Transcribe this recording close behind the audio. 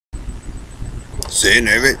See,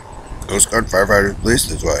 Navy? Coast Guard, firefighters, police.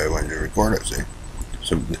 That's why I wanted to record it, see?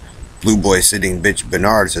 So, Blue Boy sitting bitch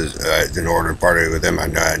Bernard says, in order to party with him, I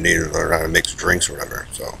need to learn how to mix drinks or whatever.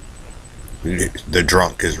 So, the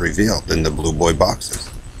drunk is revealed in the Blue Boy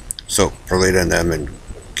boxes. So, Perlita and them and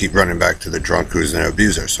keep running back to the drunk who's an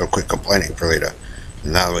abuser. So, quit complaining, Perlita.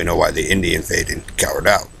 And now we know why the Indian faded cowered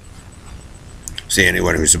out. See,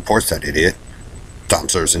 anyone who supports that idiot, Tom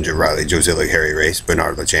Sersinger, Riley, Joe Zillig, Harry Race,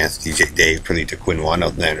 Bernard LaChance, DJ Dave, Perlita, Quinn Wan,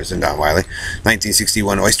 Elton Anderson, Don Wiley,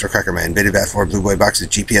 1961, Oyster Cracker Man, Bitty Bat 4, Blue Boy Boxes,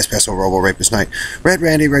 GPS Peso, Robo, Rapist Knight, Red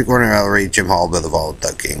Randy, Red Corner, Ellery, Jim Hall, Bill Duvall,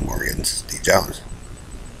 Doug King, Morgan, Steve Jones.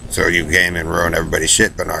 So you came and ruined everybody's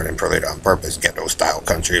shit, Bernard and Perlita, on purpose. Ghetto style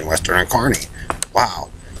country and western and Carney. Wow.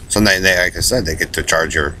 So they, like I said, they get to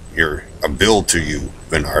charge a bill to you,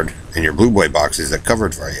 Bernard, and your Blue Boy boxes that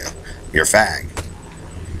covered for you. Your fag.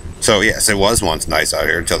 So yes, it was once nice out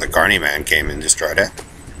here until the Carney man came and destroyed it.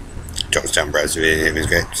 Jonestown, Brazil, he was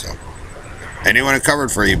great. So anyone who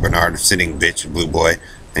covered for you, Bernard, sitting bitch, Blue Boy,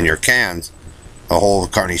 and your cans, the whole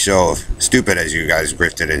Carney show of stupid as you guys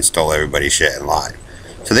grifted and stole everybody's shit and lied.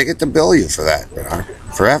 So they get to bill you for that, Bernard,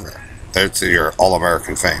 forever. That's your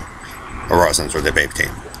all-American fame. Or Rosin's or the Babe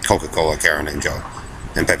team. Coca-Cola, Karen and Joe,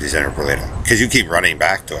 and Pepsi Center, Perlita. Because you keep running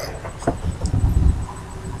back to it.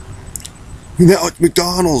 Now it's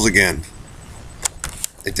McDonald's again.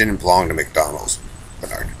 It didn't belong to McDonald's,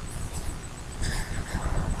 Bernard.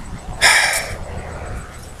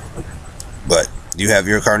 But you have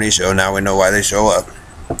your Carney show. Now we know why they show up.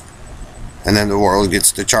 And then the world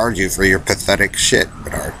gets to charge you for your pathetic shit,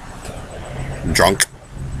 Bernard. Drunk.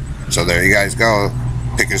 So there you guys go.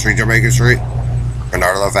 Pick a street, Jamaica Street.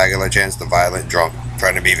 Bernard LaFagula Chance, the violent drunk,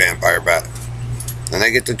 trying to be Vampire Bat. And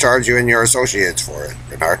they get to charge you and your associates for it,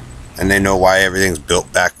 Bernard. And they know why everything's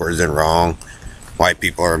built backwards and wrong. Why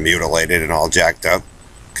people are mutilated and all jacked up.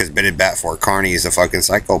 Because Bitted Bat 4 Carney is a fucking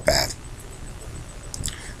psychopath.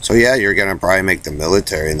 So yeah, you're going to probably make the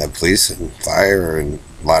military and the police and fire and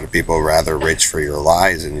a lot of people rather rich for your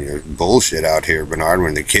lies and your bullshit out here, Bernard,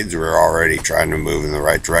 when the kids were already trying to move in the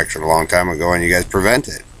right direction a long time ago and you guys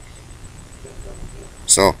prevented.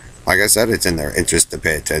 So, like I said, it's in their interest to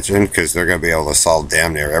pay attention because they're going to be able to solve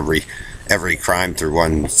damn near every crime through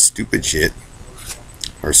one stupid shit.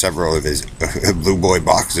 Or several of his Blue Boy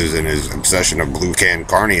boxes and his obsession of blue can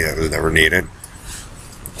Carney that was never needed.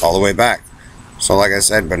 All the way back. So like I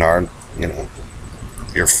said, Bernard, you know,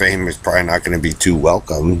 your fame is probably not going to be too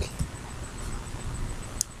welcomed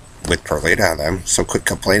with Perlita and them. So quit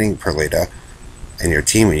complaining, Perlita, and your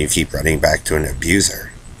team when you keep running back to an abuser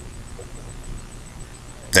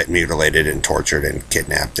that mutilated and tortured and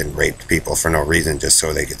kidnapped and raped people for no reason just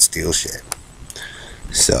so they could steal shit.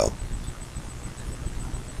 So,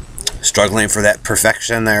 struggling for that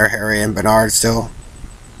perfection there, Harry and Bernard, still?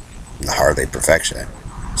 The hardly perfection.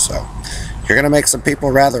 So, you're going to make some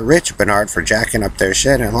people rather rich, Bernard, for jacking up their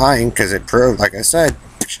shit and lying, because it proved, like I said,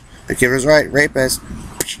 the kid was right, rapist,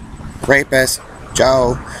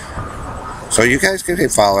 Joe. So you guys can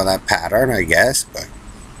follow that pattern, I guess, but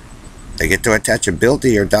they get to attach a bill to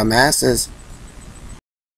your dumb asses.